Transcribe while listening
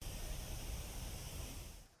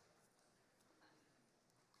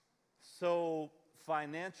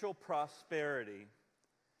financial prosperity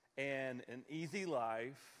and an easy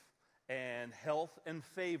life and health and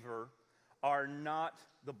favor are not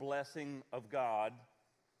the blessing of God.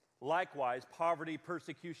 Likewise, poverty,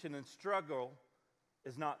 persecution, and struggle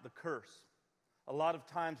is not the curse. A lot of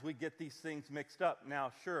times we get these things mixed up.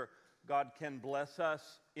 Now, sure, God can bless us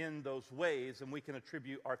in those ways, and we can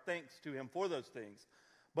attribute our thanks to Him for those things.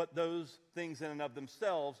 But those things in and of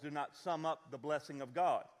themselves do not sum up the blessing of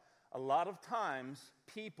God. A lot of times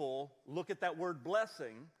people look at that word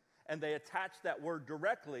blessing and they attach that word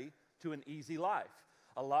directly to an easy life.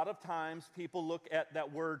 A lot of times people look at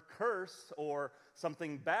that word curse or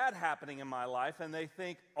something bad happening in my life and they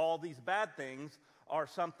think all these bad things are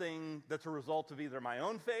something that's a result of either my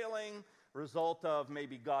own failing, result of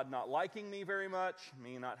maybe God not liking me very much,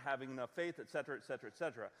 me not having enough faith, etc., etc.,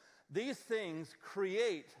 etc. These things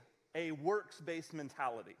create a works-based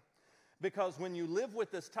mentality. Because when you live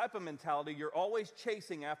with this type of mentality, you're always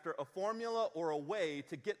chasing after a formula or a way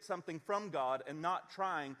to get something from God and not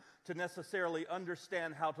trying to necessarily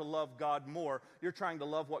understand how to love God more. You're trying to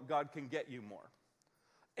love what God can get you more.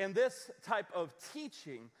 And this type of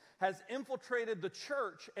teaching has infiltrated the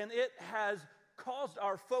church, and it has caused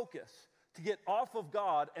our focus to get off of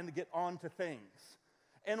God and to get onto things.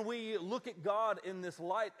 And we look at God in this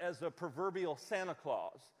light as a proverbial Santa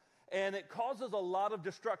Claus. And it causes a lot of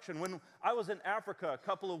destruction. When I was in Africa a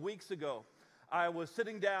couple of weeks ago, I was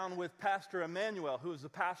sitting down with Pastor Emmanuel, who is the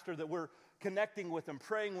pastor that we're connecting with and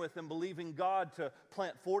praying with and believing God to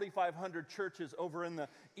plant 4,500 churches over in the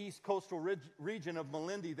east coastal region of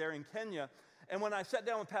Malindi there in Kenya. And when I sat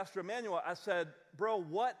down with Pastor Emmanuel, I said, bro,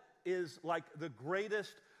 what is like the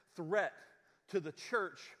greatest threat to the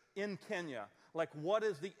church in Kenya? Like, what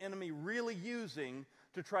is the enemy really using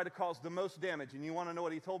to try to cause the most damage? And you want to know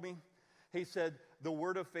what he told me? He said, the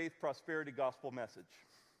word of faith, prosperity, gospel message.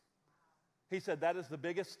 He said that is the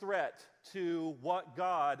biggest threat to what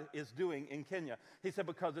God is doing in Kenya. He said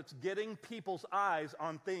because it's getting people's eyes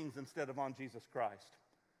on things instead of on Jesus Christ.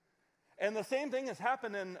 And the same thing has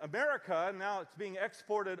happened in America, and now it's being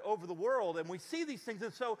exported over the world, and we see these things.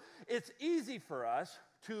 And so it's easy for us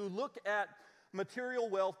to look at material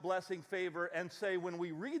wealth, blessing, favor, and say when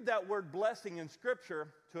we read that word blessing in Scripture,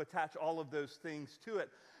 to attach all of those things to it.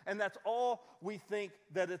 And that's all we think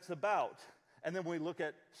that it's about. And then we look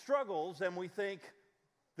at struggles and we think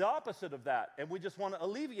the opposite of that. And we just want to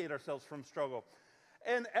alleviate ourselves from struggle.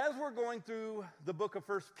 And as we're going through the book of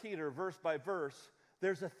 1 Peter, verse by verse,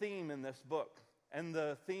 there's a theme in this book. And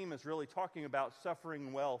the theme is really talking about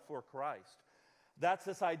suffering well for Christ. That's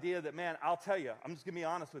this idea that, man, I'll tell you, I'm just going to be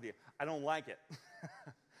honest with you, I don't like it.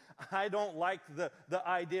 I don't like the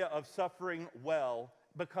idea of suffering well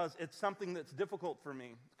because it's something that's difficult for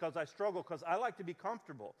me, because I struggle, because I like to be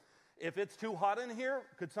comfortable. If it's too hot in here,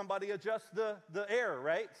 could somebody adjust the air,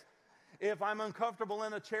 right? If I'm uncomfortable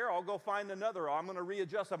in a chair, I'll go find another, or I'm going to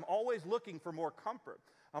readjust. I'm always looking for more comfort.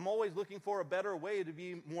 I'm always looking for a better way to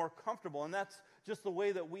be more comfortable, and that's just the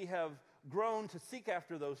way that we have grown to seek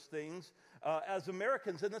after those things as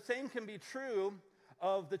Americans. And the same can be true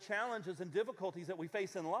of the challenges and difficulties that we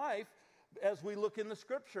face in life as we look in the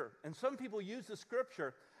Scripture. And some people use the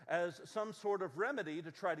Scripture as some sort of remedy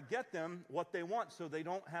to try to get them what they want so they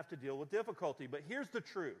don't have to deal with difficulty. But here's the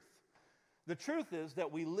truth. The truth is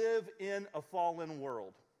that we live in a fallen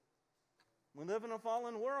world. We live in a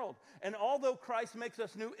fallen world. And although Christ makes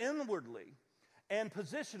us new inwardly and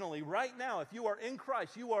positionally right now, if you are in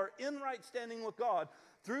Christ, you are in right standing with God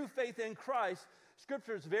through faith in Christ,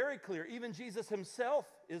 Scripture is very clear. Even Jesus himself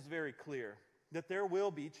is very clear that there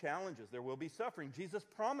will be challenges, there will be suffering. Jesus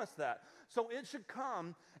promised that. So it should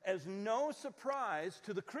come as no surprise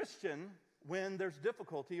to the Christian when there's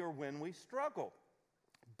difficulty or when we struggle.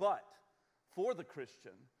 But for the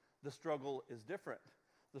Christian, the struggle is different.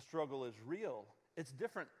 The struggle is real. It's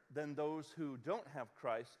different than those who don't have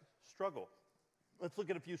Christ struggle. Let's look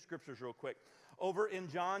at a few scriptures real quick. Over in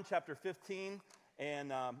John chapter 15,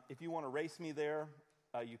 and if you want to race me there,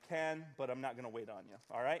 you can, but I'm not going to wait on you,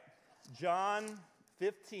 all right? John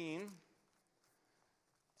 15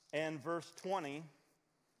 and verse 20.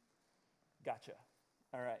 Gotcha.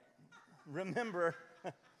 All right. Remember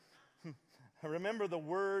the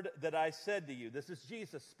word that I said to you. This is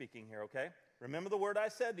Jesus speaking here, okay? Remember the word I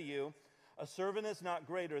said to you. A servant is not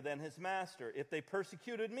greater than his master. If they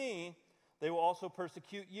persecuted me, they will also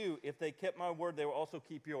persecute you. If they kept my word, they will also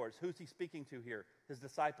keep yours. Who's he speaking to here? His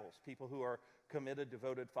disciples, people who are committed,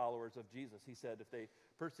 devoted followers of Jesus. He said, if they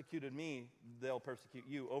persecuted me, they'll persecute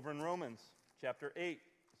you. Over in Romans chapter 8.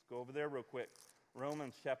 Let's go over there real quick.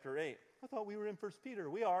 Romans chapter 8. I thought we were in 1 Peter.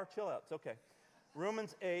 We are. Chill out. It's okay.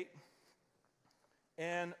 Romans 8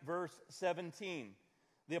 and verse 17.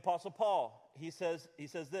 The Apostle Paul, he says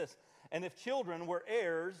this, and if children were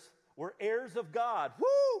heirs of God.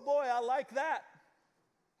 Woo, boy, I like that.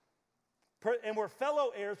 And we're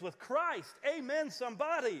fellow heirs with Christ. Amen,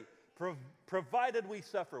 somebody. Provided we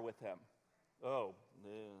suffer with him. Oh,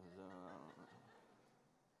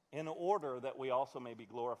 in order that we also may be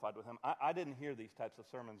glorified with him. I didn't hear these types of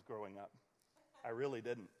sermons growing up. I really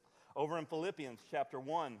didn't. Over in Philippians chapter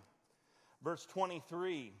 1, verse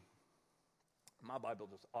 23. My Bible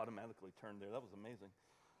just automatically turned there. That was amazing.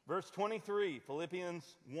 Verse 23,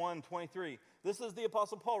 Philippians 1:23. This is the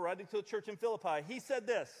Apostle Paul writing to the church in Philippi. He said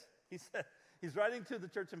this. He's writing to the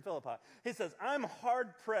church in Philippi. He says, I'm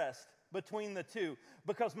hard-pressed between the two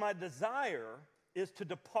because my desire is to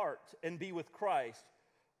depart and be with Christ,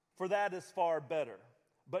 for that is far better.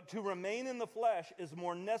 But to remain in the flesh is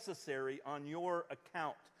more necessary on your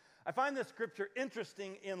account. I find this scripture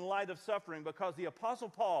interesting in light of suffering because the Apostle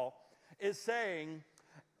Paul is saying,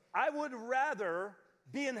 I would rather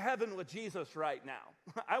be in heaven with Jesus right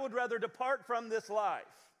now. I would rather depart from this life.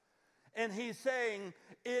 And he's saying,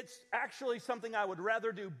 it's actually something I would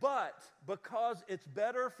rather do, but because it's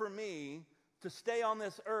better for me to stay on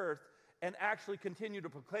this earth and actually continue to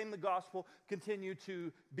proclaim the gospel, continue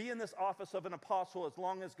to be in this office of an apostle as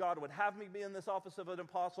long as God would have me be in this office of an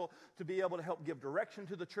apostle, to be able to help give direction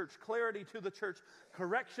to the church, clarity to the church,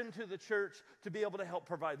 correction to the church, to be able to help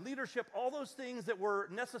provide leadership, all those things that were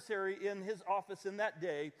necessary in his office in that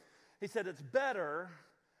day. He said, it's better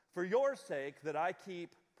for your sake that I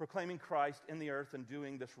keep proclaiming Christ in the earth and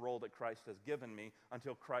doing this role that Christ has given me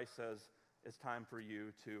until Christ says it's time for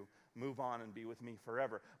you to move on and be with me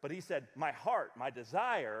forever. But he said, my heart, my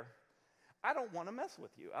desire, I don't want to mess with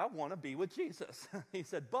you. I want to be with Jesus. He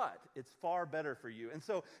said, but it's far better for you. And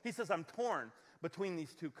so he says, I'm torn between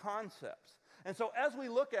these two concepts. And so as we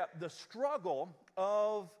look at the struggle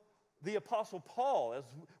of the Apostle Paul, as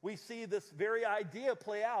we see this very idea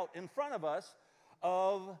play out in front of us,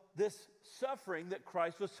 of this suffering that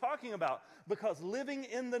Christ was talking about, because living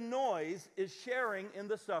in the noise is sharing in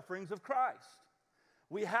the sufferings of Christ.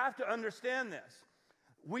 We have to understand this.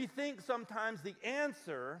 We think sometimes the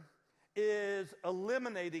answer is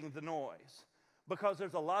eliminating the noise, because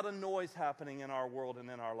there's a lot of noise happening in our world and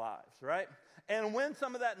in our lives, right? And when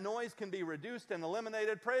some of that noise can be reduced and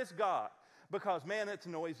eliminated, praise God. Because, man, it's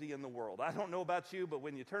noisy in the world. I don't know about you, but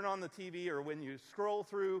when you turn on the TV or when you scroll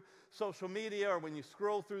through social media or when you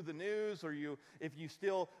scroll through the news or if you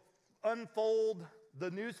still unfold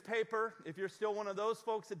the newspaper, if you're still one of those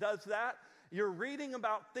folks that does that, you're reading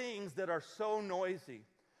about things that are so noisy.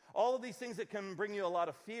 All of these things that can bring you a lot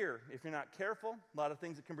of fear if you're not careful, a lot of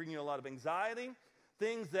things that can bring you a lot of anxiety,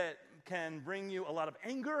 things that can bring you a lot of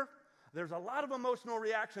anger. There's a lot of emotional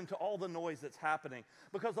reaction to all the noise that's happening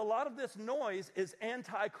because a lot of this noise is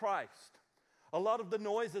anti-Christ. A lot of the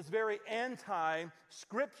noise is very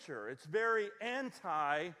anti-Scripture. It's very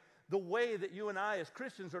anti the way that you and I as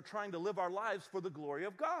Christians are trying to live our lives for the glory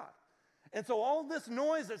of God. And so all this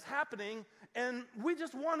noise is happening and we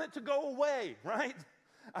just want it to go away, right?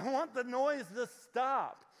 I want the noise to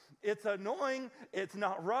stop. It's annoying, it's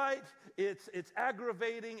not right, it's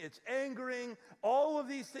aggravating, it's angering, all of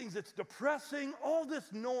these things, it's depressing, all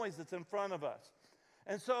this noise that's in front of us.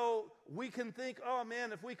 And so we can think, oh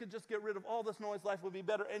man, if we could just get rid of all this noise, life would be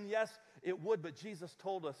better. And yes, it would, but Jesus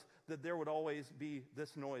told us that there would always be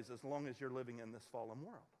this noise as long as you're living in this fallen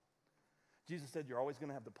world. Jesus said you're always going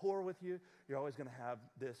to have the poor with you, you're always going to have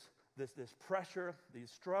this pressure,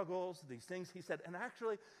 these struggles, these things. He said, and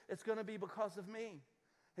actually, it's going to be because of me.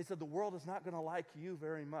 He said, the world is not going to like you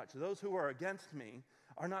very much. Those who are against me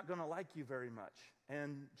are not going to like you very much.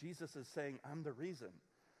 And Jesus is saying, I'm the reason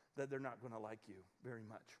that they're not going to like you very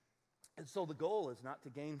much. And so the goal is not to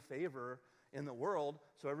gain favor in the world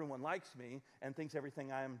so everyone likes me and thinks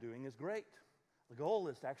everything I am doing is great. The goal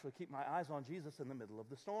is to actually keep my eyes on Jesus in the middle of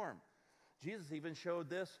the storm. Jesus even showed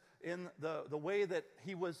this in the way that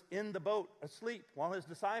he was in the boat asleep while his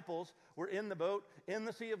disciples were in the boat in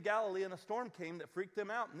the Sea of Galilee, and a storm came that freaked them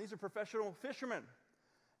out. And these are professional fishermen.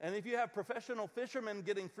 And if you have professional fishermen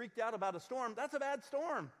getting freaked out about a storm, that's a bad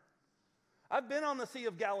storm. I've been on the Sea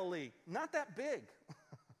of Galilee, not that big.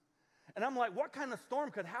 And I'm like, what kind of storm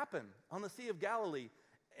could happen on the Sea of Galilee?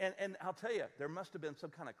 And I'll tell you, there must have been some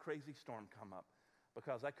kind of crazy storm come up,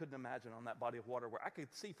 because I couldn't imagine on that body of water where I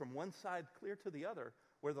could see from one side clear to the other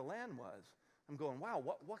where the land was. I'm going, wow,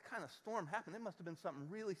 what kind of storm happened? It must have been something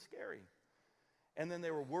really scary. And then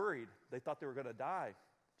they were worried. They thought they were going to die.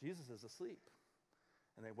 Jesus is asleep.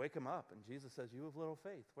 And they wake him up, and Jesus says, you have little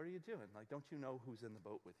faith. What are you doing? Like, don't you know who's in the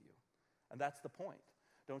boat with you? And that's the point.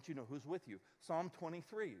 Don't you know who's with you? Psalm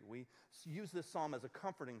 23. We use this psalm as a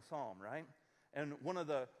comforting psalm, right? And one of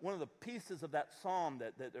the pieces of that psalm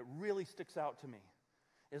that really sticks out to me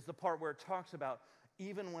is the part where it talks about,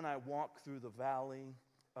 even when I walk through the valley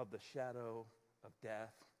of the shadow of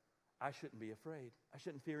death, I shouldn't be afraid. I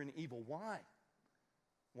shouldn't fear any evil. Why?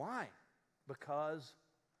 Why? Because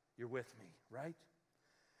you're with me, right?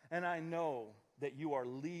 And I know that you are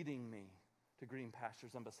leading me to green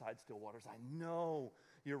pastures and beside still waters. I know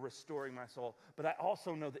you're restoring my soul. But I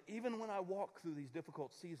also know that even when I walk through these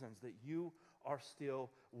difficult seasons, that you are still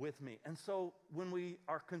with me. And so when we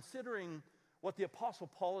are considering what the Apostle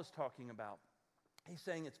Paul is talking about, he's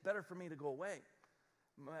saying it's better for me to go away.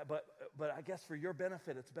 But I guess for your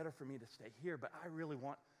benefit, it's better for me to stay here. But I really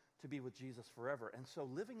want to be with Jesus forever. And so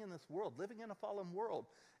living in this world, living in a fallen world,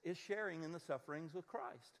 is sharing in the sufferings with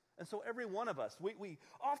Christ. And so every one of us, we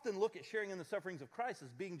often look at sharing in the sufferings of Christ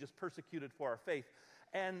as being just persecuted for our faith.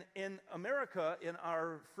 And in America, in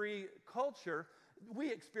our free culture,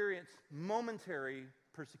 we experience momentary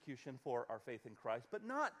persecution for our faith in Christ, but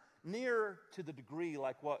not near to the degree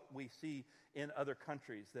like what we see in other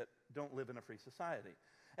countries that don't live in a free society.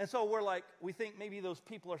 And so we think maybe those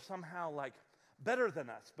people are somehow better than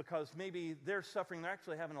us because maybe they're suffering. They're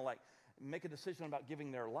actually having to make a decision about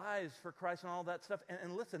giving their lives for Christ and all that stuff.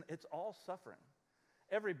 And listen, it's all suffering.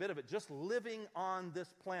 Every bit of it, just living on this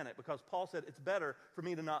planet, because Paul said it's better for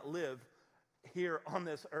me to not live here on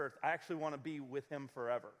this earth. I actually want to be with him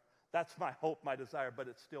forever. That's my hope, my desire, but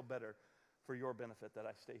it's still better for your benefit that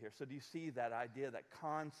I stay here. So do you see that idea, that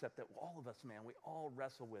concept that all of us, man, we all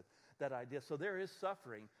wrestle with that idea? So there is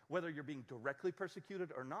suffering, whether you're being directly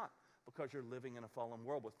persecuted or not, because you're living in a fallen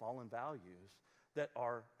world with fallen values that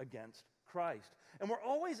are against Christ. And we're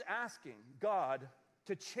always asking God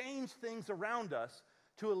to change things around us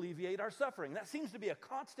to alleviate our suffering. That seems to be a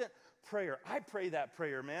constant prayer. I pray that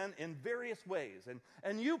prayer, man, in various ways.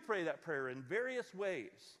 And you pray that prayer in various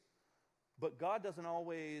ways. But God doesn't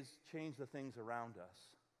always change the things around us.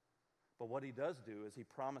 But what he does do is he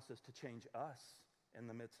promises to change us in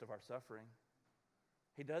the midst of our suffering.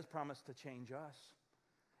 He does promise to change us.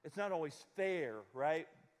 It's not always fair, right?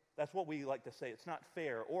 That's what we like to say. It's not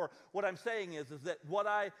fair. Or what I'm saying is that what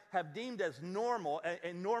I have deemed as normal,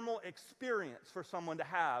 a normal experience for someone to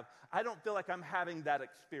have, I don't feel like I'm having that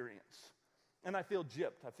experience. And I feel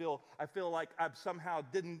gypped. I feel like I've somehow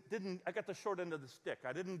I got the short end of the stick.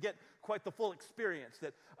 I didn't get quite the full experience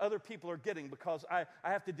that other people are getting because I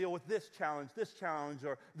have to deal with this challenge,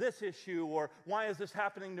 or this issue, or why is this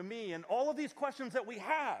happening to me? And all of these questions that we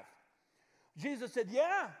have. Jesus said,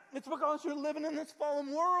 yeah, it's because you're living in this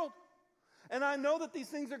fallen world. And I know that these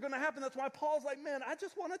things are going to happen. That's why Paul's like, man, I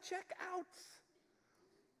just want to check out.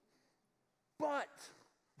 But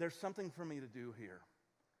there's something for me to do here.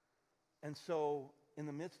 And so in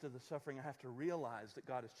the midst of the suffering, I have to realize that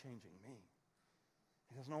God is changing me.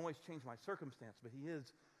 He doesn't always change my circumstance, but he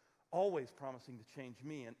is always promising to change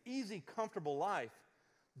me. An easy, comfortable life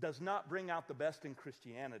does not bring out the best in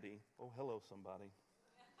Christianity. Oh, hello, somebody.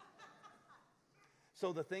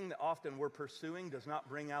 So the thing that often we're pursuing does not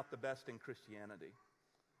bring out the best in Christianity.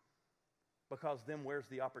 Because then where's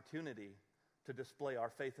the opportunity to display our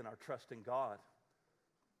faith and our trust in God?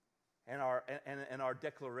 And our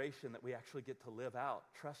declaration that we actually get to live out,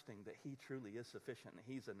 trusting that he truly is sufficient and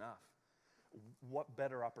he's enough. What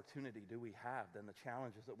better opportunity do we have than the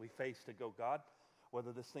challenges that we face to go, God,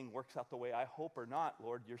 whether this thing works out the way I hope or not,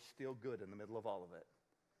 Lord, you're still good in the middle of all of it.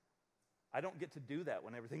 I don't get to do that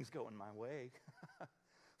when everything's going my way.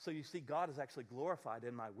 So you see, God is actually glorified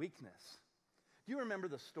in my weakness. Do you remember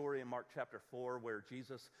the story in Mark chapter 4 where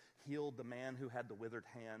Jesus healed the man who had the withered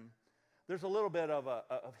hand? There's a little bit of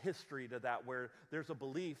history to that where there's a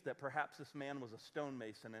belief that perhaps this man was a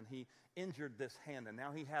stonemason and he injured this hand, and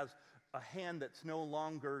now he has a hand that's no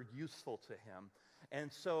longer useful to him. And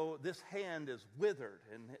so this hand is withered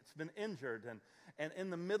and it's been injured, and in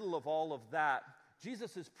the middle of all of that,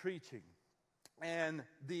 Jesus is preaching. And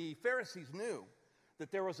the Pharisees knew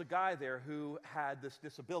that there was a guy there who had this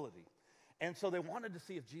disability. And so they wanted to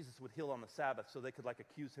see if Jesus would heal on the Sabbath so they could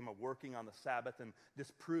accuse him of working on the Sabbath and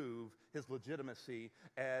disprove his legitimacy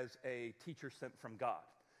as a teacher sent from God.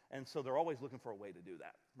 And so they're always looking for a way to do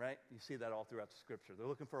that, right? You see that all throughout the scripture. They're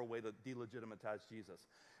looking for a way to delegitimize Jesus.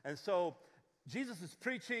 And so Jesus is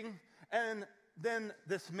preaching, and then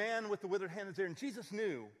this man with the withered hand is there, and Jesus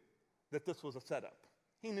knew that this was a setup.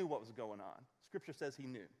 He knew what was going on. Scripture says he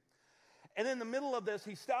knew. And in the middle of this,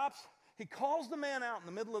 he stops. He calls the man out in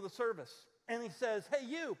the middle of the service, and he says, hey,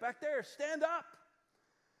 you back there, stand up.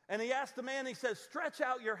 And he asks the man, he says, stretch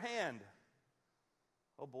out your hand.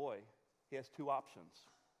 Oh boy, he has two options.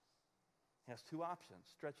 He has two options.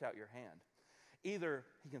 Stretch out your hand. Either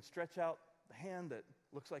he can stretch out the hand that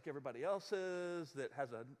looks like everybody else's, that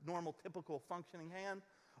has a normal, typical functioning hand,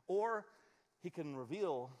 or he can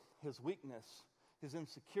reveal his weakness, his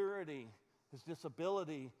insecurity, his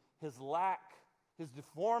disability, his lack, his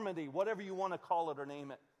deformity, whatever you want to call it or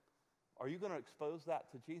name it. Are you going to expose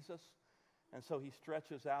that to Jesus? And so he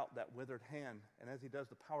stretches out that withered hand, and as he does,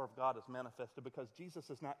 the power of God is manifested, because Jesus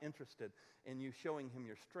is not interested in you showing him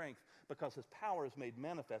your strength, because his power is made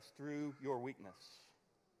manifest through your weakness.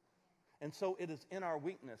 And so it is in our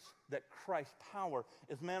weakness that Christ's power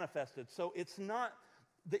is manifested. So it's not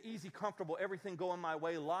the easy, comfortable, everything going my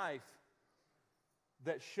way life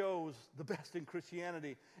that shows the best in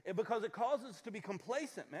Christianity, because it causes us to be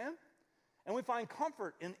complacent, man. And we find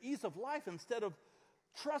comfort in ease of life instead of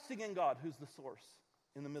trusting in God, who's the source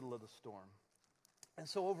in the middle of the storm. And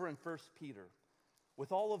so over in 1 Peter,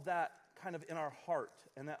 with all of that kind of in our heart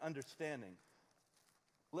and that understanding,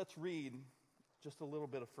 let's read just a little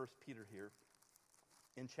bit of 1 Peter here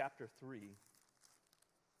in chapter 3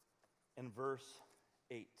 and verse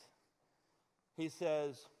 8. He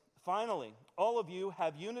says, "Finally, all of you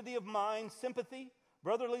have unity of mind, sympathy,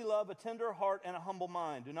 brotherly love, a tender heart, and a humble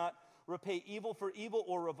mind. Do not repay evil for evil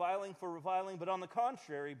or reviling for reviling, but on the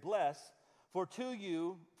contrary, bless, for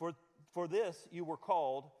this you were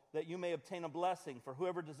called, that you may obtain a blessing. For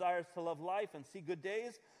whoever desires to love life and see good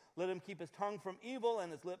days, let him keep his tongue from evil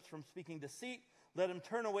and his lips from speaking deceit. Let him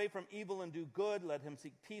turn away from evil and do good. Let him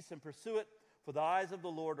seek peace and pursue it. For the eyes of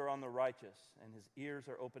the Lord are on the righteous, and his ears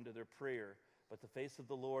are open to their prayer. But the face of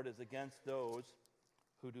the Lord is against those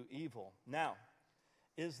who do evil." Now,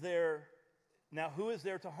 who is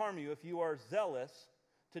there to harm you if you are zealous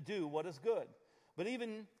to do what is good? But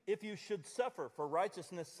even if you should suffer for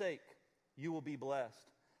righteousness' sake, you will be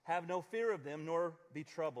blessed. Have no fear of them, nor be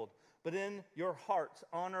troubled. But in your hearts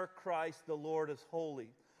honor Christ the Lord as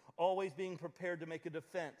holy, always being prepared to make a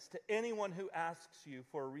defense to anyone who asks you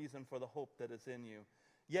for a reason for the hope that is in you.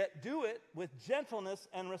 Yet do it with gentleness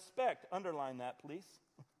and respect. Underline that, please.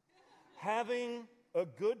 Having a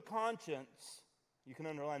good conscience, you can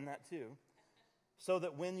underline that too, so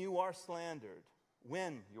that when you are slandered,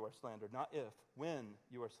 not if, when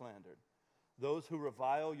you are slandered, those who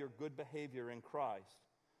revile your good behavior in Christ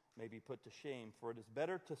may be put to shame. For it is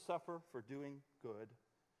better to suffer for doing good,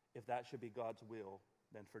 if that should be God's will,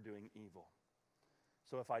 than for doing evil.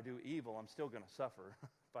 So if I do evil, I'm still going to suffer.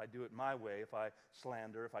 If I do it my way, if I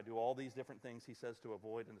slander, if I do all these different things he says to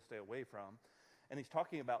avoid and to stay away from. And he's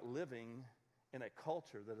talking about living in a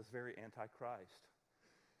culture that is very anti-Christ.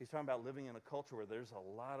 He's talking about living in a culture where there's a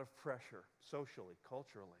lot of pressure, socially,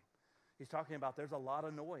 culturally. He's talking about there's a lot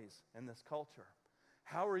of noise in this culture.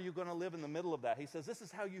 How are you going to live in the middle of that? He says this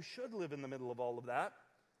is how you should live in the middle of all of that.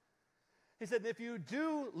 He said if you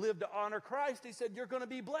do live to honor Christ, he said you're going to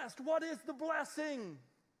be blessed. What is the blessing?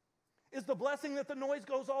 Is the blessing that the noise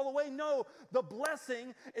goes all the way? No, the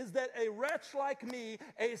blessing is that a wretch like me,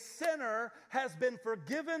 a sinner, has been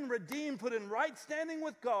forgiven, redeemed, put in right standing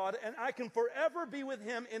with God, and I can forever be with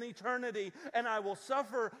him in eternity, and I will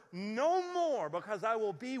suffer no more because I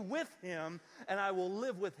will be with him, and I will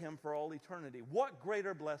live with him for all eternity. What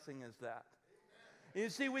greater blessing is that? Amen. You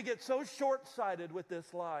see, we get so short-sighted with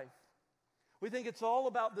this life. We think it's all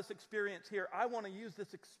about this experience here. I want to use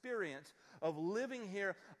this experience of living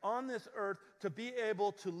here on this earth to be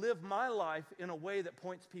able to live my life in a way that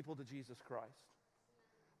points people to Jesus Christ.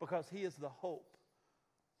 Because he is the hope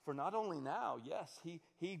for not only now, yes,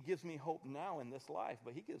 he gives me hope now in this life,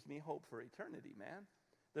 but he gives me hope for eternity, man.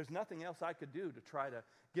 There's nothing else I could do to try to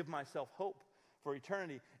give myself hope for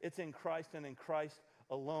eternity. It's in Christ and in Christ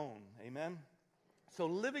alone, amen? So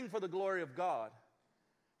living for the glory of God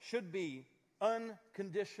should be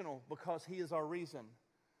unconditional because he is our reason.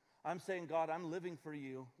 I'm saying, God, I'm living for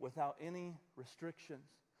you without any restrictions.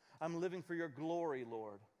 I'm living for your glory,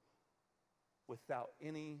 Lord, without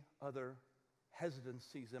any other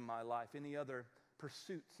hesitancies in my life, any other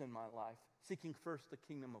pursuits in my life, seeking first the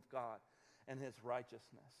kingdom of God and his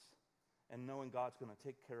righteousness, and knowing God's going to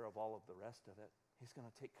take care of all of the rest of it. He's going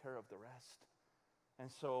to take care of the rest.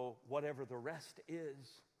 And so whatever the rest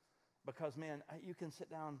is, because, man, you can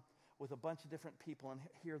sit down with a bunch of different people and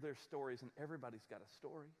hear their stories, and everybody's got a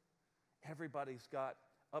story. Everybody's got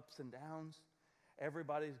ups and downs.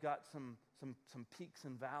 Everybody's got some peaks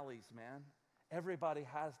and valleys, man. Everybody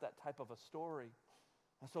has that type of a story.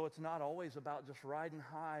 And so it's not always about just riding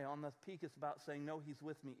high on the peak. It's about saying, no, he's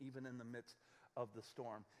with me even in the midst of the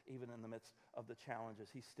storm, even in the midst of the challenges.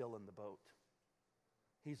 He's still in the boat.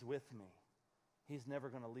 He's with me. He's never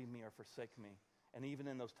going to leave me or forsake me. And even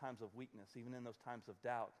in those times of weakness, even in those times of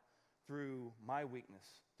doubt, through my weakness,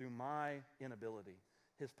 through my inability,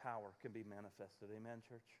 his power can be manifested. Amen,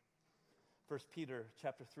 church? 1 Peter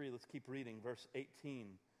chapter 3, let's keep reading, verse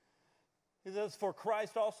 18. He says, "For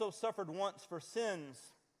Christ also suffered once for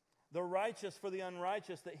sins, the righteous for the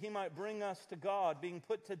unrighteous, that he might bring us to God, being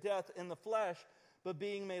put to death in the flesh, but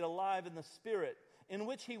being made alive in the Spirit, in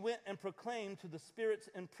which he went and proclaimed to the spirits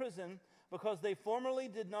in prison, because they formerly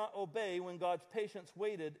did not obey when God's patience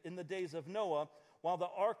waited in the days of Noah, while the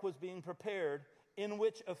ark was being prepared, in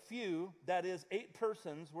which a few, that is, 8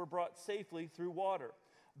 persons, were brought safely through water.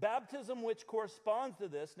 Baptism, which corresponds to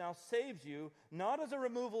this, now saves you, not as a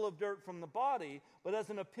removal of dirt from the body, but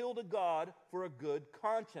as an appeal to God for a good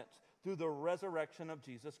conscience, through the resurrection of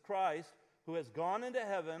Jesus Christ, who has gone into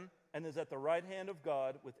heaven and is at the right hand of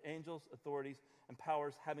God, with angels, authorities, and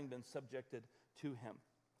powers having been subjected to him."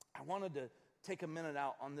 I wanted to take a minute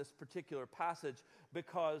out on this particular passage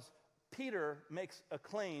because Peter makes a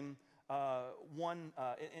claim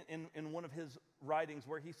in one of his writings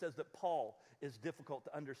where he says that Paul is difficult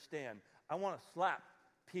to understand. I want to slap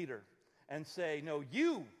Peter and say, no,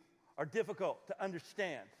 you are difficult to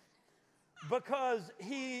understand, because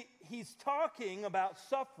he's talking about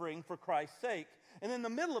suffering for Christ's sake, and in the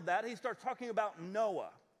middle of that he starts talking about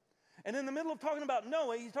Noah, and in the middle of talking about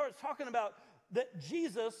Noah he starts talking about that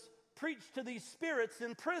Jesus preached to these spirits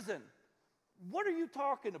in prison. What are you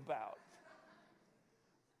talking about?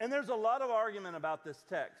 And there's a lot of argument about this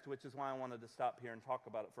text, which is why I wanted to stop here and talk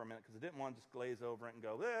about it for a minute, because I didn't want to just glaze over it and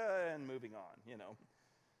go, and moving on,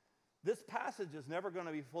 This passage is never going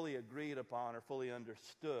to be fully agreed upon or fully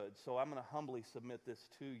understood, so I'm going to humbly submit this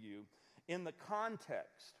to you. In the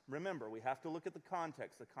context, remember, we have to look at the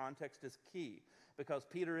context. The context is key, because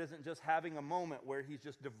Peter isn't just having a moment where he's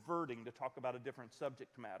just diverting to talk about a different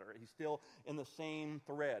subject matter. He's still in the same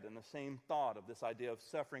thread and the same thought of this idea of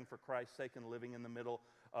suffering for Christ's sake and living in the middle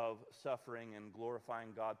of suffering and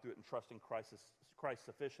glorifying God through it and trusting Christ's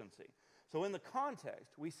sufficiency. So in the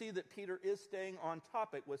context, we see that Peter is staying on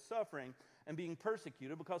topic with suffering and being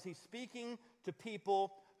persecuted, because he's speaking to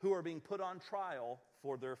people who are being put on trial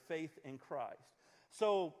for their faith in Christ.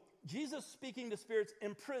 So Jesus speaking to spirits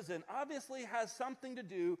in prison obviously has something to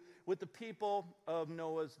do with the people of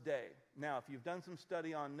Noah's day. Now, if you've done some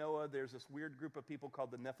study on Noah, there's this weird group of people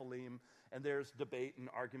called the Nephilim, and there's debate and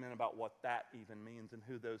argument about what that even means and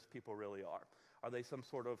who those people really are. Are they some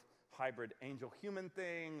sort of hybrid angel-human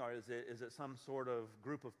thing, or is it some sort of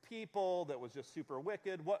group of people that was just super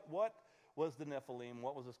wicked? What was the Nephilim?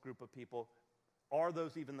 What was this group of people? Are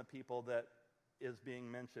those even the people that is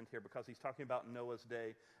being mentioned here? Because he's talking about Noah's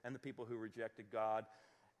day and the people who rejected God.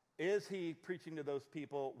 Is he preaching to those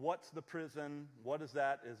people? What's the prison? What is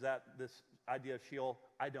that? Is that this idea of Sheol?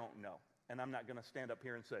 I don't know. And I'm not going to stand up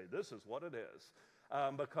here and say, this is what it is.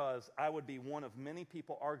 Because I would be one of many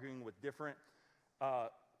people arguing with different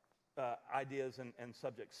ideas and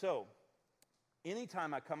subjects. So,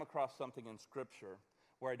 anytime I come across something in Scripture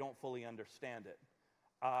where I don't fully understand it,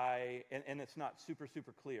 and it's not super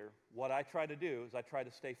clear, what I try to do is I try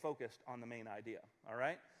to stay focused on the main idea, all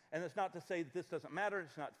right? And it's not to say that this doesn't matter.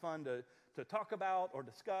 It's not fun to talk about or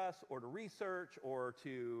discuss or to research or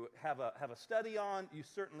to have a study on. You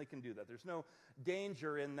certainly can do that. There's no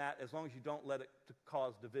danger in that as long as you don't let it to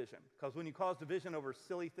cause division. Because when you cause division over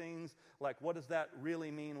silly things, like what does that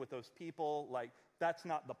really mean with those people, like that's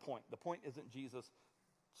not the point. The point isn't Jesus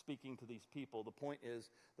speaking to these people. The point is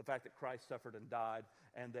the fact that Christ suffered and died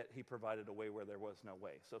and that he provided a way where there was no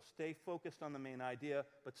way. So stay focused on the main idea,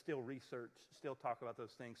 but still research, still talk about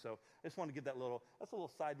those things. So I just want to give that's a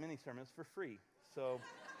little side mini sermon. It's for free. So,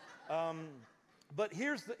 but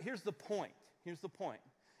here's the point. Here's the point,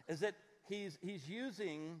 is that he's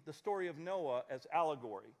using the story of Noah as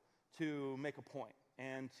allegory to make a point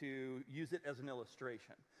and to use it as an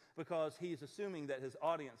illustration, because he's assuming that his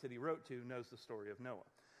audience that he wrote to knows the story of Noah.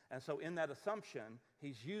 And so in that assumption,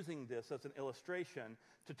 he's using this as an illustration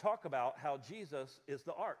to talk about how Jesus is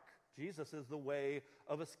the ark. Jesus is the way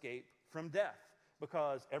of escape from death,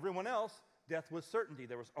 because everyone else, death was certainty.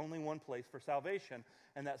 There was only one place for salvation,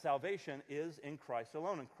 and that salvation is in Christ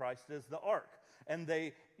alone, and Christ is the ark. And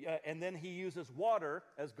then he uses water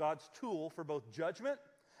as God's tool for both judgment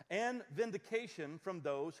and vindication from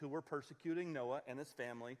those who were persecuting Noah and his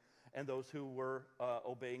family, and those who were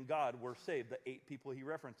obeying God were saved, the 8 people he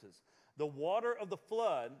references. The water of the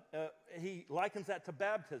flood, he likens that to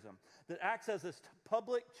baptism, that acts as this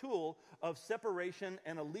public tool of separation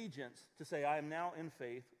and allegiance to say, I am now in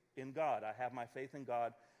faith in God. I have my faith in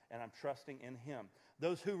God, and I'm trusting in him.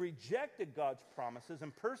 Those who rejected God's promises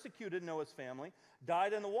and persecuted Noah's family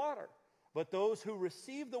died in the water. But those who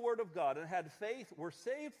received the word of God and had faith were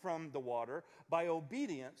saved from the water by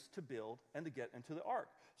obedience to build and to get into the ark.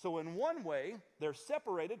 So in one way, they're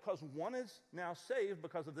separated because one is now saved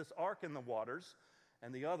because of this ark in the waters,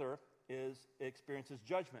 and the other experiences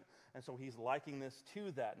judgment. And so he's liking this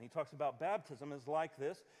to that. And he talks about baptism is like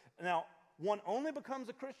this. Now, one only becomes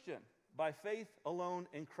a Christian by faith alone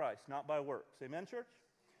in Christ, not by works. Amen, church?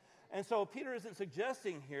 And so Peter isn't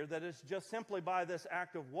suggesting here that it's just simply by this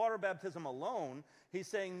act of water baptism alone. He's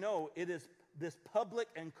saying, no, it is this public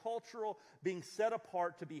and cultural being set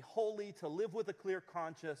apart to be holy, to live with a clear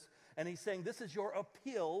conscience. And he's saying this is your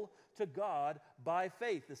appeal to God by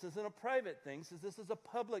faith. This isn't a private thing. He says this is a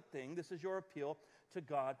public thing. This is your appeal to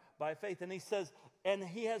God by faith. And he says, and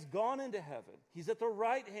he has gone into heaven. He's at the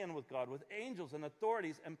right hand with God, with angels and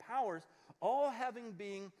authorities and powers, all having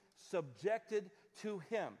been subjected to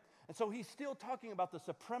him. And so he's still talking about the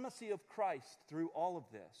supremacy of Christ through all of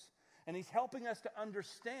this. And he's helping us to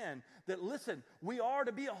understand that, listen, we are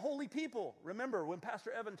to be a holy people. Remember, when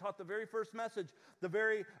Pastor Evan taught the very first message,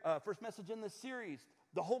 first message in this series,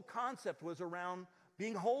 the whole concept was around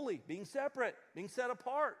being holy, being separate, being set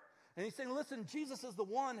apart. And he's saying, listen, Jesus is the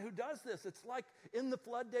one who does this. It's like in the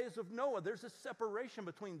flood days of Noah. There's a separation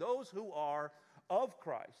between those who are of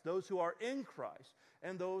Christ, those who are in Christ,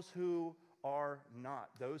 and those who are not.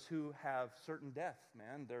 Those who have certain death,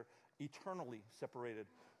 man, they're eternally separated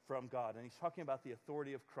from God. And he's talking about the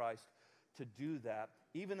authority of Christ to do that,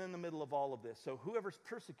 even in the middle of all of this. So whoever's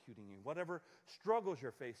persecuting you, whatever struggles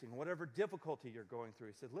you're facing, whatever difficulty you're going through,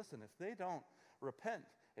 he said, listen, if they don't repent,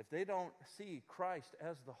 if they don't see Christ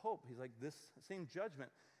as the hope, he's like, this same judgment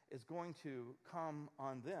is going to come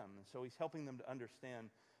on them. And so he's helping them to understand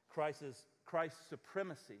Christ's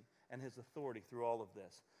supremacy and his authority through all of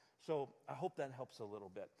this. So I hope that helps a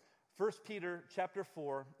little bit. 1 Peter chapter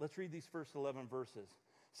 4, let's read these first 11 verses.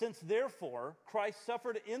 Since therefore Christ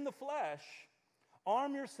suffered in the flesh,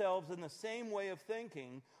 arm yourselves in the same way of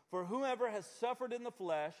thinking, for whoever has suffered in the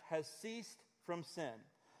flesh has ceased from sin,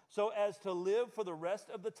 so as to live for the rest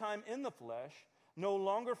of the time in the flesh, no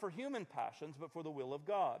longer for human passions, but for the will of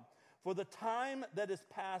God. For the time that is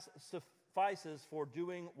past suffices for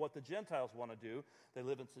doing what the Gentiles want to do. They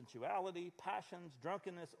live in sensuality, passions,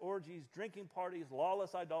 drunkenness, orgies, drinking parties,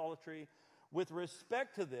 lawless idolatry. With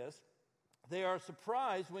respect to this, they are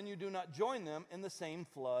surprised when you do not join them in the same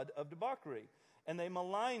flood of debauchery, and they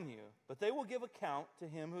malign you. But they will give account to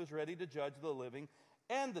him who is ready to judge the living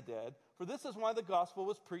and the dead. For this is why the gospel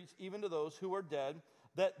was preached even to those who are dead,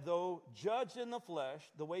 that though judged in the flesh,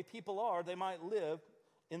 the way people are, they might live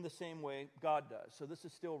in the same way God does. So this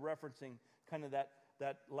is still referencing kind of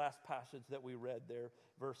that last passage that we read there,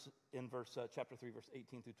 chapter 3, verse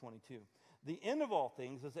 18 through 22. The end of all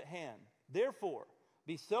things is at hand. Therefore,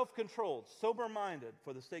 be self-controlled, sober-minded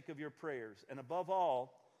for the sake of your prayers, and above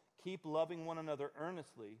all, keep loving one another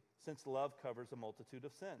earnestly, since love covers a multitude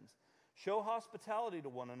of sins. Show hospitality to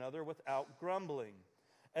one another without grumbling.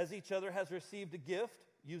 As each other has received a gift,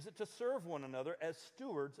 use it to serve one another as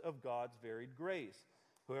stewards of God's varied grace.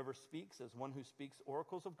 Whoever speaks as one who speaks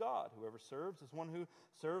oracles of God. Whoever serves as one who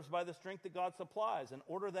serves by the strength that God supplies, in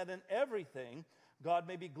order that in everything God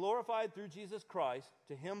may be glorified through Jesus Christ.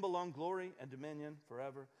 To him belong glory and dominion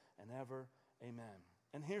forever and ever. Amen.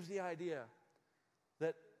 And here's the idea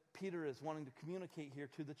that Peter is wanting to communicate here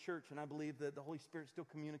to the church, and I believe that the Holy Spirit is still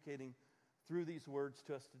communicating through these words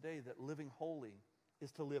to us today, that living holy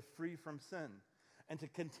is to live free from sin and to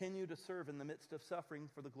continue to serve in the midst of suffering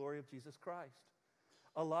for the glory of Jesus Christ.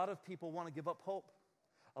 A lot of people want to give up hope.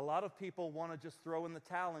 A lot of people want to just throw in the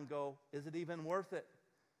towel and go, is it even worth it?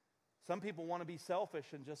 Some people want to be selfish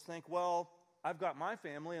and just think, well, I've got my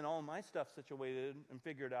family and all my stuff situated and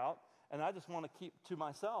figured out, and I just want to keep to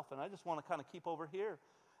myself, and I just want to kind of keep over here.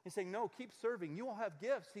 He's saying, no, keep serving. You all have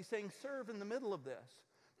gifts. He's saying, serve in the middle of this.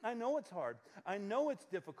 I know it's hard. I know it's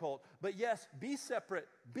difficult. But yes, be separate.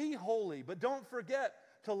 Be holy. But don't forget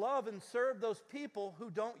to love and serve those people who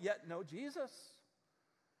don't yet know Jesus.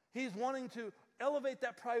 He's wanting to elevate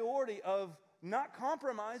that priority of not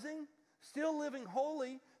compromising, still living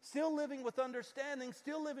holy, still living with understanding,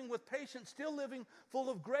 still living with patience, still living full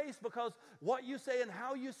of grace, because what you say and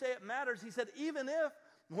how you say it matters. He said, even if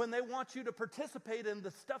when they want you to participate in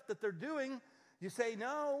the stuff that they're doing, you say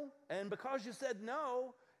no, and because you said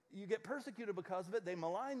no, you get persecuted because of it. They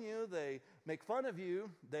malign you, they make fun of you,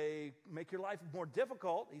 they make your life more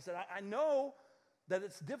difficult. He said, I know that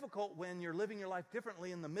it's difficult when you're living your life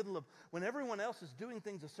differently in the middle of when everyone else is doing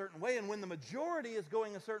things a certain way, and when the majority is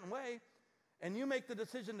going a certain way, and you make the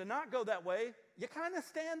decision to not go that way, you kind of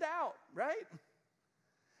stand out, right?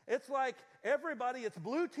 It's like everybody, it's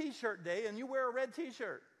blue t-shirt day, and you wear a red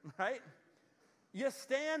t-shirt, right? You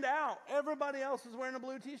stand out. Everybody else is wearing a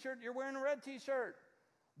blue t-shirt. You're wearing a red t-shirt.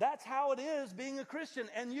 That's how it is being a Christian.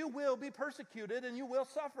 And you will be persecuted and you will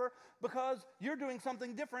suffer because you're doing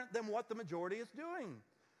something different than what the majority is doing.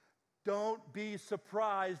 Don't be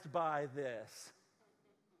surprised by this.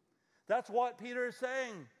 That's what Peter is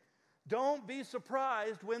saying. Don't be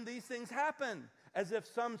surprised when these things happen, as if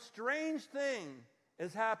some strange thing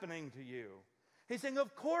is happening to you. He's saying,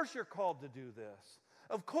 of course you're called to do this.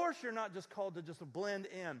 Of course you're not just called to just blend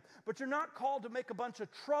in, but you're not called to make a bunch of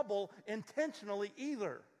trouble intentionally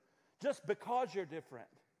either, just because you're different.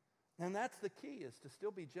 And that's the key, is to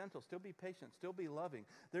still be gentle, still be patient, still be loving.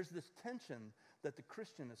 There's this tension that the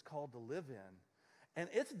Christian is called to live in. And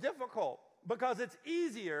it's difficult because it's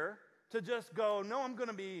easier to just go, no, I'm going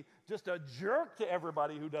to be just a jerk to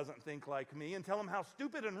everybody who doesn't think like me and tell them how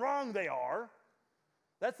stupid and wrong they are.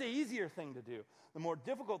 That's the easier thing to do. The more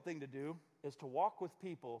difficult thing to do is to walk with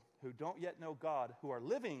people who don't yet know God, who are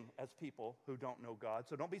living as people who don't know God.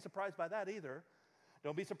 So don't be surprised by that either.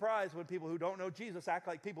 Don't be surprised when people who don't know Jesus act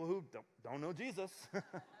like people who don't know Jesus.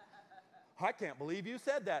 I can't believe you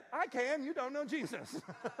said that. I can. You don't know Jesus.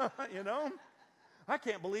 You know? I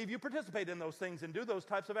can't believe you participate in those things and do those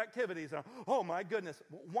types of activities. Oh, my goodness.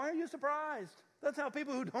 Why are you surprised? That's how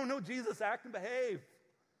people who don't know Jesus act and behave.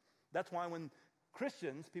 That's why when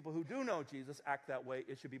Christians, people who do know Jesus, act that way,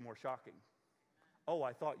 it should be more shocking. Oh,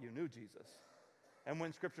 I thought you knew Jesus. And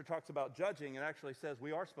when Scripture talks about judging, it actually says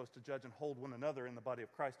we are supposed to judge and hold one another in the body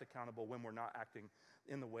of Christ accountable when we're not acting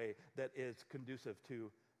in the way that is conducive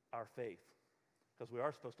to our faith. Because we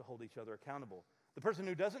are supposed to hold each other accountable. The person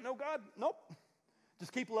who doesn't know God, nope.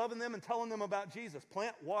 Just keep loving them and telling them about Jesus.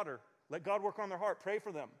 Plant water. Let God work on their heart. Pray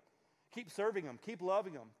for them. Keep serving them. Keep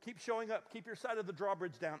loving them. Keep showing up. Keep your side of the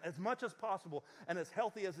drawbridge down as much as possible and as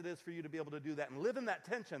healthy as it is for you to be able to do that. And live in that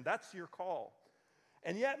tension. That's your call.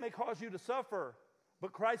 And yet it may cause you to suffer.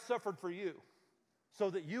 But Christ suffered for you so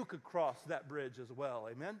that you could cross that bridge as well.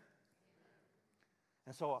 Amen?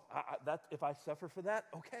 And so if I suffer for that,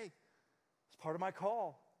 okay. It's part of my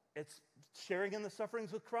call. It's sharing in the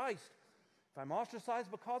sufferings with Christ. If I'm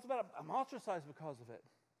ostracized because of it, I'm ostracized because of it.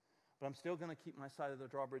 But I'm still going to keep my side of the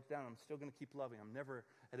drawbridge down. I'm still going to keep loving. I'm never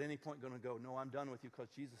at any point going to go, no, I'm done with you, because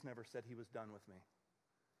Jesus never said he was done with me.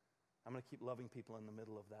 I'm going to keep loving people in the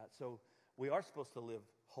middle of that. So we are supposed to live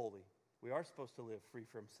holy. We are supposed to live free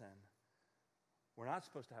from sin. We're not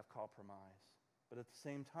supposed to have compromise. But at the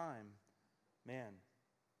same time, man,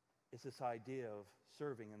 it's this idea of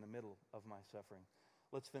serving in the middle of my suffering.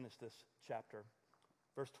 Let's finish this chapter.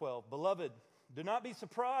 Verse 12, Beloved, do not be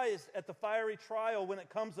surprised at the fiery trial when it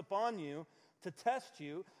comes upon you to test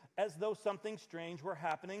you as though something strange were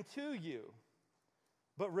happening to you.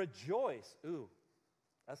 But rejoice. Ooh,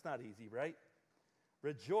 that's not easy, right?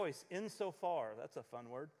 Rejoice insofar, that's a fun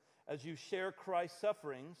word, as you share Christ's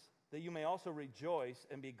sufferings, that you may also rejoice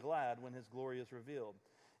and be glad when his glory is revealed.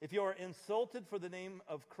 If you are insulted for the name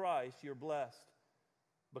of Christ, you're blessed,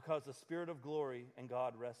 because the Spirit of glory and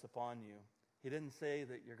God rests upon you. He didn't say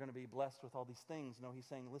that you're going to be blessed with all these things. No, he's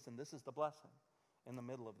saying, listen, this is the blessing in the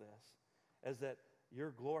middle of this, is that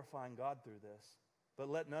you're glorifying God through this. But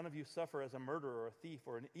let none of you suffer as a murderer or a thief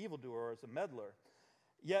or an evildoer or as a meddler.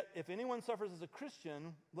 Yet if anyone suffers as a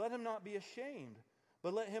Christian, let him not be ashamed,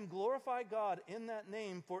 but let him glorify God in that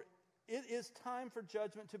name, for it is time for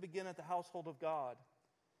judgment to begin at the household of God.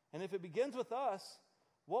 And if it begins with us,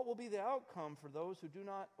 what will be the outcome for those who do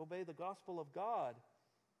not obey the gospel of God?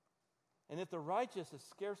 And if the righteous is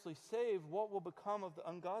scarcely saved, what will become of the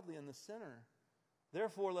ungodly and the sinner?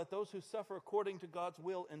 Therefore, let those who suffer according to God's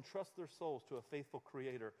will entrust their souls to a faithful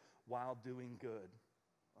Creator while doing good.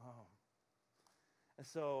 Oh. And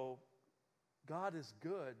so, God is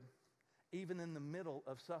good even in the middle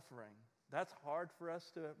of suffering. That's hard for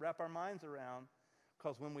us to wrap our minds around,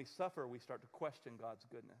 because when we suffer, we start to question God's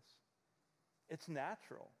goodness. It's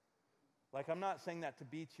natural. Like, I'm not saying that to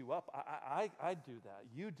beat you up. I do that.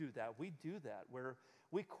 You do that. We do that, where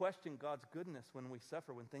we question God's goodness when we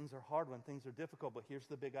suffer, when things are hard, when things are difficult. But here's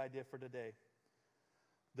the big idea for today.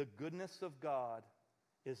 The goodness of God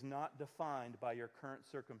is not defined by your current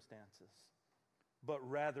circumstances, but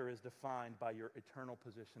rather is defined by your eternal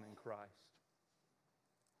position in Christ.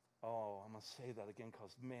 Oh, I'm going to say that again,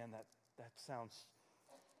 because, man, that sounds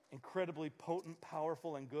incredibly potent,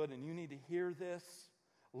 powerful, and good, and you need to hear this.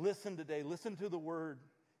 Listen today. Listen to the word.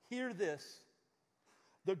 Hear this.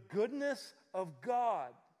 The goodness of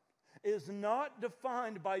God is not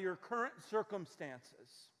defined by your current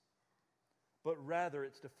circumstances, but rather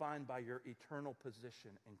it's defined by your eternal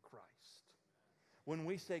position in Christ. When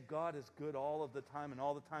we say God is good all of the time, and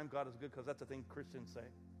all the time God is good, because that's the thing Christians say.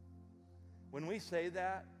 When we say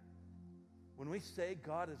that, When we say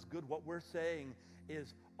God is good, what we're saying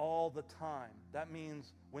is all the time. That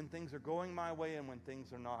means when things are going my way and when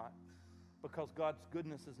things are not. Because God's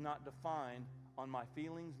goodness is not defined on my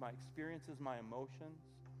feelings, my experiences, my emotions.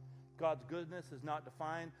 God's goodness is not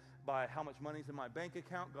defined by how much money's in my bank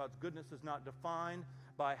account. God's goodness is not defined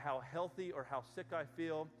by how healthy or how sick I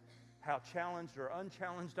feel, how challenged or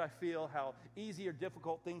unchallenged I feel, how easy or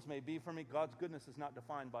difficult things may be for me. God's goodness is not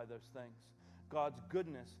defined by those things. God's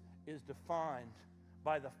goodness is defined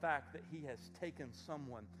by the fact that he has taken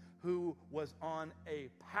someone who was on a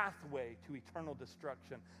pathway to eternal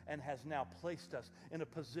destruction and has now placed us in a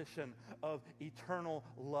position of eternal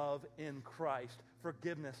love in Christ,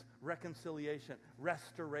 forgiveness, reconciliation,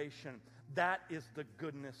 restoration. That is the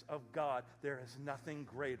goodness of God. There is nothing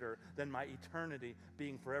greater than my eternity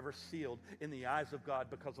being forever sealed in the eyes of God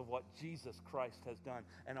because of what Jesus Christ has done.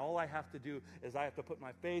 And all I have to do is I have to put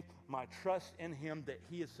my faith, my trust in him, that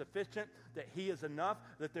he is sufficient, that he is enough,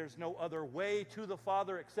 that there's no other way to the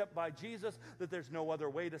Father except by Jesus, that there's no other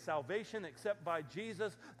way to salvation except by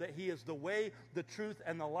Jesus, that he is the way, the truth,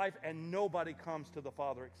 and the life, and nobody comes to the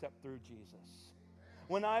Father except through Jesus.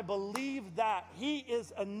 When I believe that he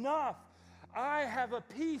is enough, I have a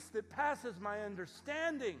peace that passes my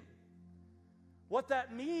understanding. What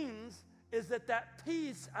that means is that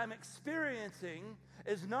peace I'm experiencing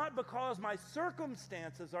is not because my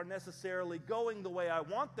circumstances are necessarily going the way I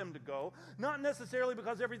want them to go, not necessarily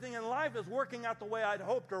because everything in life is working out the way I'd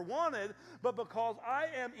hoped or wanted, but because I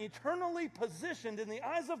am eternally positioned in the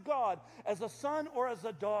eyes of God as a son or as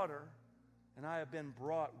a daughter, and I have been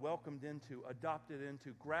brought, welcomed into, adopted into,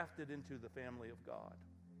 grafted into the family of God.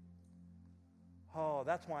 Oh,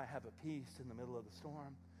 that's why I have a peace in the middle of the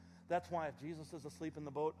storm. That's why if Jesus is asleep in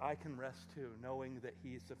the boat, I can rest too, knowing that he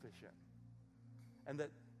is sufficient and that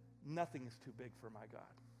nothing is too big for my God.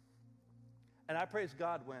 And I praise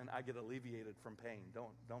God when I get alleviated from pain.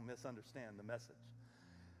 Don't misunderstand the message.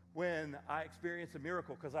 When I experience a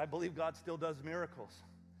miracle, because I believe God still does miracles.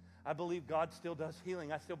 I believe God still does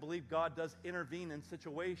healing. I still believe God does intervene in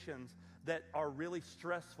situations that are really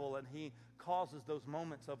stressful, and he causes those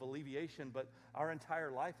moments of alleviation, but our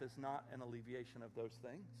entire life is not an alleviation of those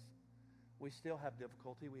things. We still have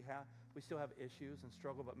difficulty. We still have issues and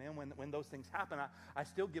struggle, but man, when those things happen, I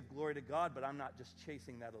still give glory to God, but I'm not just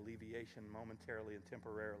chasing that alleviation momentarily and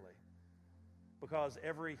temporarily. Because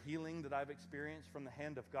every healing that I've experienced from the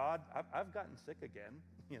hand of God, I've gotten sick again,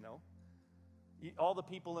 you know. All the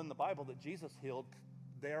people in the Bible that Jesus healed,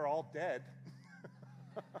 they're all dead.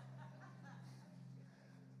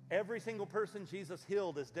 Every single person Jesus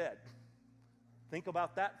healed is dead. Think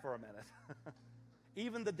about that for a minute.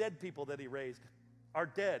 Even the dead people that he raised are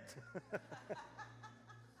dead.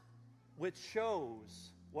 Which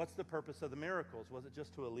shows, what's the purpose of the miracles? Was it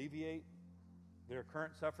just to alleviate their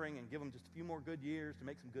current suffering and give them just a few more good years to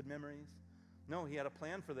make some good memories? No, he had a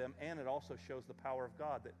plan for them, and it also shows the power of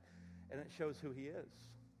God, and it shows who he is.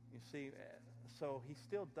 You see, so he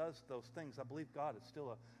still does those things. I believe God is still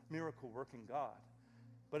a miracle-working God.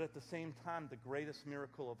 But at the same time, the greatest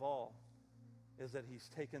miracle of all is that he's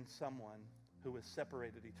taken someone who was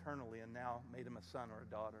separated eternally and now made him a son or a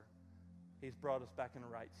daughter. He's brought us back in a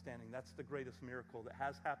right standing. That's the greatest miracle that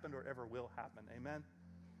has happened or ever will happen. Amen?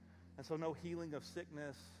 And so no healing of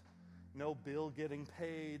sickness, no bill getting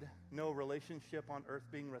paid, no relationship on earth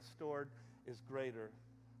being restored is greater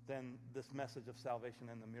than this message of salvation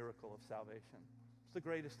and the miracle of salvation. It's the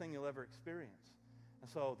greatest thing you'll ever experience. And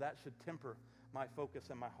so that should temper my focus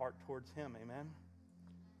and my heart towards him. Amen?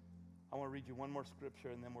 I want to read you one more scripture,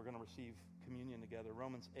 and then we're going to receive communion together.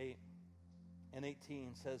 Romans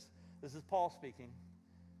 8:18 says, this is Paul speaking,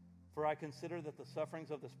 "For I consider that the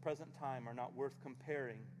sufferings of this present time are not worth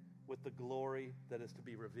comparing with the glory that is to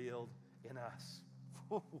be revealed in us."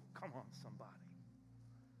 Ooh, come on, somebody.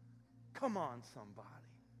 Come on, somebody.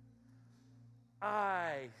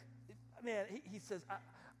 He says,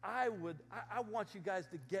 I want you guys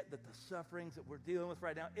to get that the sufferings that we're dealing with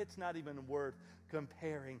right now, it's not even worth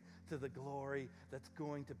comparing to the glory that's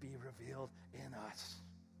going to be revealed in us.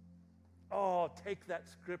 Oh, take that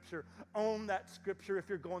scripture. Own that scripture if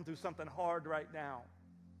you're going through something hard right now.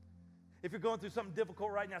 If you're going through something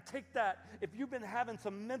difficult right now, take that. If you've been having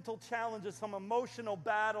some mental challenges, some emotional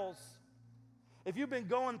battles, if you've been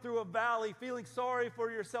going through a valley, feeling sorry for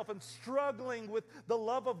yourself and struggling with the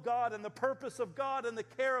love of God and the purpose of God and the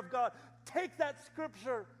care of God, take that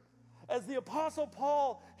scripture. As the Apostle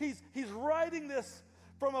Paul, he's writing this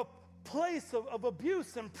from a place of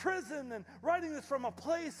abuse and prison, and writing this from a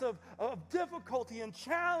place of difficulty and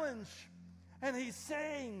challenge. And he's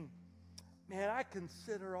saying, man, I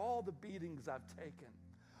consider all the beatings I've taken,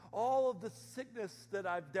 all of the sickness that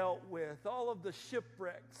I've dealt with, all of the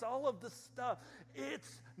shipwrecks, all of the stuff,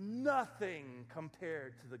 it's nothing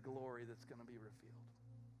compared to the glory that's going to be revealed.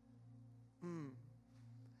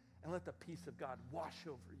 And let the peace of God wash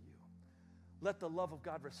over you. Let the love of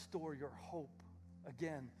God restore your hope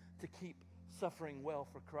again to keep suffering well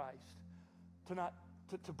for Christ,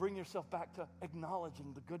 to bring yourself back to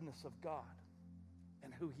acknowledging the goodness of God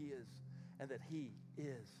and who He is, and that He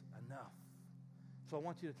is enough. So I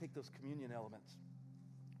want you to take those communion elements.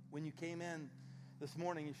 When you came in this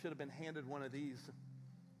morning, you should have been handed one of these.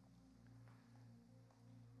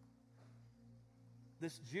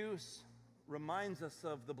 This juice reminds us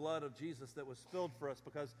of the blood of Jesus that was spilled for us,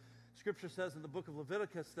 because Scripture says in the book of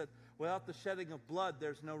Leviticus that without the shedding of blood,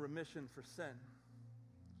 there's no remission for sin.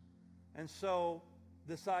 And so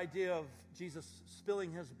this idea of Jesus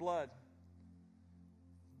spilling His blood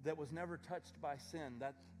that was never touched by sin,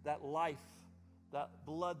 that life, that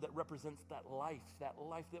blood that represents that life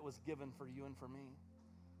that was given for you and for me.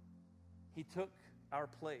 He took our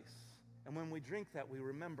place. And when we drink that, we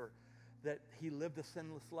remember that He lived a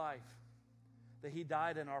sinless life, that He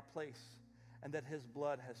died in our place, and that His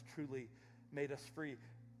blood has truly made us free.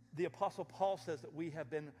 The Apostle Paul says that we have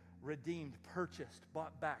been redeemed, purchased,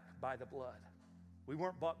 bought back by the blood. We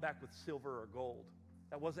weren't bought back with silver or gold.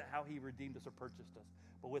 That wasn't how He redeemed us or purchased us,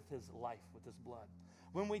 but with His life, with His blood.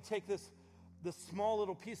 When we take this small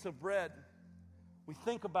little piece of bread, we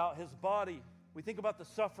think about His body. We think about the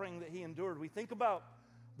suffering that He endured. We think about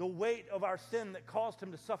the weight of our sin that caused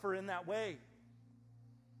Him to suffer in that way.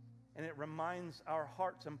 And it reminds our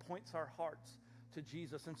hearts and points our hearts to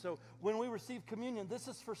Jesus. And so when we receive communion, this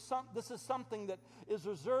is something that is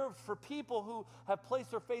reserved for people who have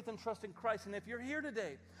placed their faith and trust in Christ. And if you're here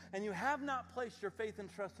today and you have not placed your faith and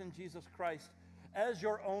trust in Jesus Christ as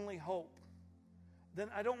your only hope, then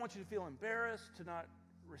I don't want you to feel embarrassed to not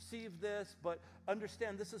receive this, but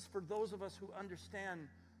understand this is for those of us who understand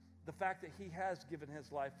the fact that He has given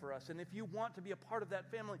His life for us. And if you want to be a part of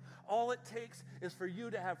that family, all it takes is for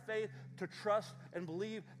you to have faith, to trust and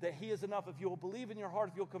believe that He is enough. If you will believe in your heart,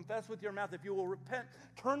 if you'll confess with your mouth, if you will repent,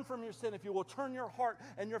 turn from your sin, if you will turn your heart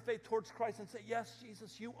and your faith towards Christ and say, yes,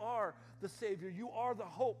 Jesus, you are the Savior, you are the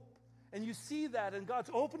hope. And you see that, and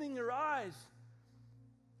God's opening your eyes.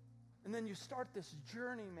 And then you start this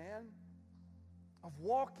journey, man, of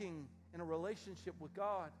walking in a relationship with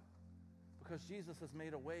God. Because Jesus has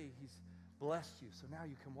made a way, He's blessed you. So now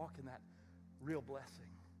you can walk in that real blessing.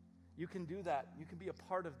 You can do that. You can be a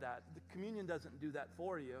part of that. The communion doesn't do that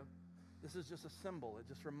for you. This is just a symbol. It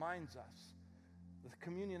just reminds us. The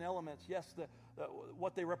communion elements, yes,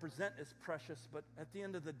 what they represent is precious, but at the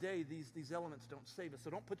end of the day, these elements don't save us. So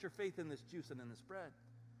don't put your faith in this juice and in this bread.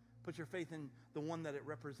 Put your faith in the one that it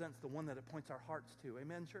represents, the one that it points our hearts to.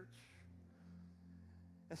 Amen, church?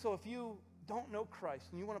 And so if you don't know Christ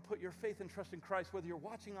and you want to put your faith and trust in Christ, whether you're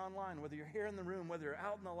watching online, whether you're here in the room, whether you're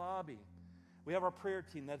out in the lobby, we have our prayer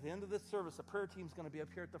team. At the end of this service, the prayer team is going to be up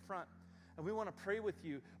here at the front. And we want to pray with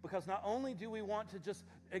you, because not only do we want to just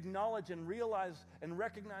acknowledge and realize and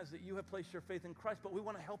recognize that you have placed your faith in Christ, but we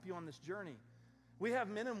want to help you on this journey. We have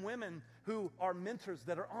men and women who are mentors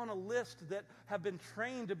that are on a list that have been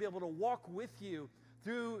trained to be able to walk with you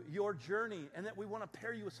through your journey, and that we want to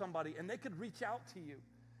pair you with somebody, and they could reach out to you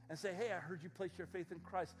and say, hey, I heard you place your faith in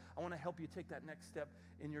Christ. I want to help you take that next step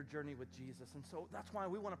in your journey with Jesus. And so that's why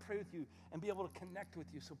we want to pray with you and be able to connect with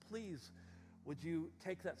you. So please, would you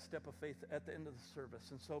take that step of faith at the end of the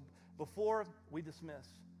service? And so before we dismiss,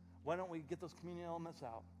 why don't we get those communion elements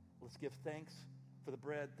out? Let's give thanks for the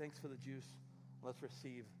bread, thanks for the juice. Let's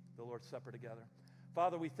receive the Lord's Supper together.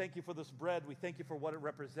 Father, we thank you for this bread. We thank you for what it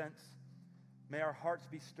represents. May our hearts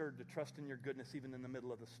be stirred to trust in your goodness even in the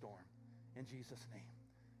middle of the storm. In Jesus' name.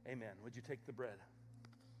 Amen. Would you take the bread?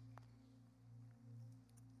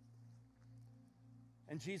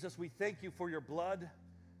 And Jesus, we thank you for your blood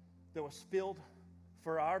that was spilled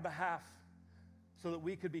for our behalf so that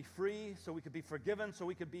we could be free, so we could be forgiven, so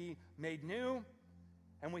we could be made new.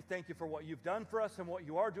 And we thank you for what you've done for us and what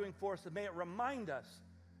you are doing for us. And may it remind us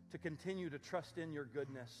to continue to trust in your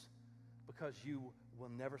goodness, because you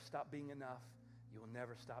will never stop being enough. You will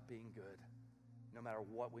never stop being good. No matter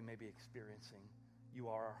what we may be experiencing, you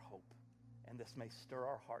are our hope. And this may stir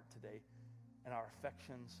our heart today, and our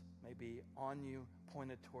affections may be on you,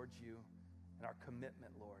 pointed towards you, and our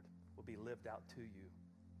commitment, Lord, will be lived out to you.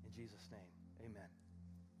 In Jesus' name, amen.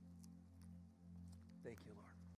 Thank you, Lord.